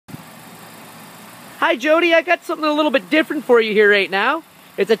Hi Jody, I got something a little bit different for you here right now.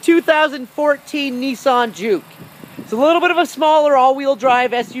 It's a 2014 Nissan Juke. It's a little bit of a smaller all-wheel drive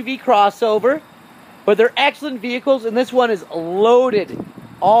SUV crossover, but they're excellent vehicles, and this one is loaded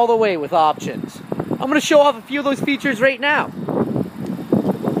all the way with options. I'm going to show off a few of those features right now.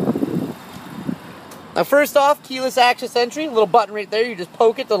 Now first off, keyless access entry, a little button right there, you just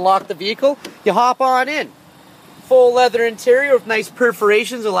poke it to unlock the vehicle, you hop on in. Full leather interior with nice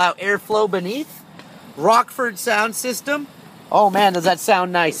perforations, allow airflow beneath. Rockford sound system. Oh man, does that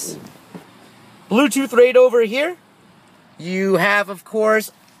sound nice. Bluetooth right over here. You have, of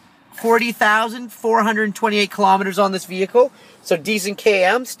course, 40,428 kilometers on this vehicle. So decent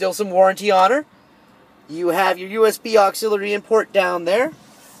KM, still some warranty on her. You have your USB auxiliary input down there.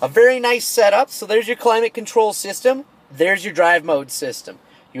 A very nice setup. So there's your climate control system. There's your drive mode system.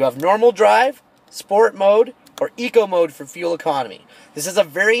 You have normal drive, sport mode, or eco mode for fuel economy. This is a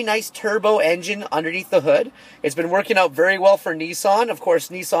very nice turbo engine underneath the hood. It's been working out very well for Nissan. Of course,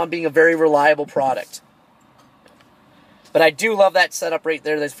 Nissan being a very reliable product. But I do love that setup right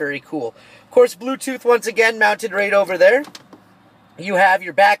there. That's very cool. Of course, Bluetooth once again mounted right over there. You have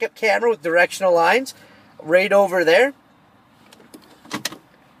your backup camera with directional lines right over there.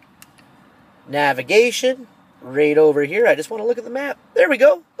 Navigation right over here. I just want to look at the map. There we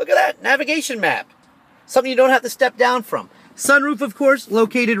go. Look at that. Navigation map. Something you don't have to step down from. Sunroof, of course,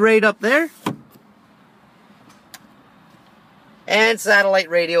 located right up there. And satellite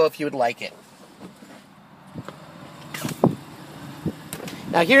radio if you would like it.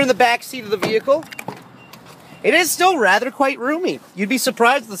 Now here in the back seat of the vehicle, it is still rather quite roomy. You'd be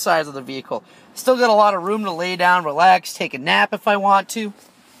surprised at the size of the vehicle. Still got a lot of room to lay down, relax, take a nap if I want to.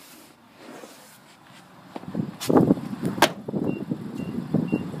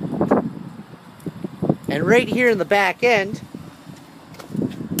 And right here in the back end,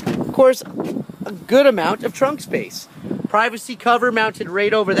 of course, a good amount of trunk space. Privacy cover mounted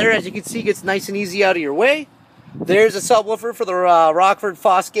right over there. As you can see, gets nice and easy out of your way. There's a subwoofer for the Rockford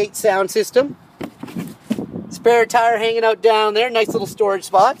Fosgate sound system. Spare tire hanging out down there. Nice little storage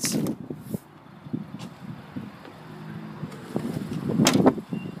spots.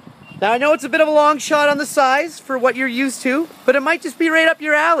 Now I know it's a bit of a long shot on the size for what you're used to, but it might just be right up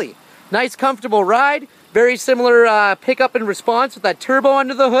your alley. Nice comfortable ride. Very similar pickup and response with that turbo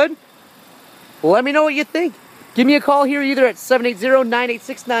under the hood. Let me know what you think. Give me a call here either at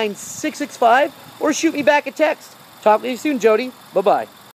 780-986-9665 or shoot me back a text. Talk to you soon, Jody. Bye-bye.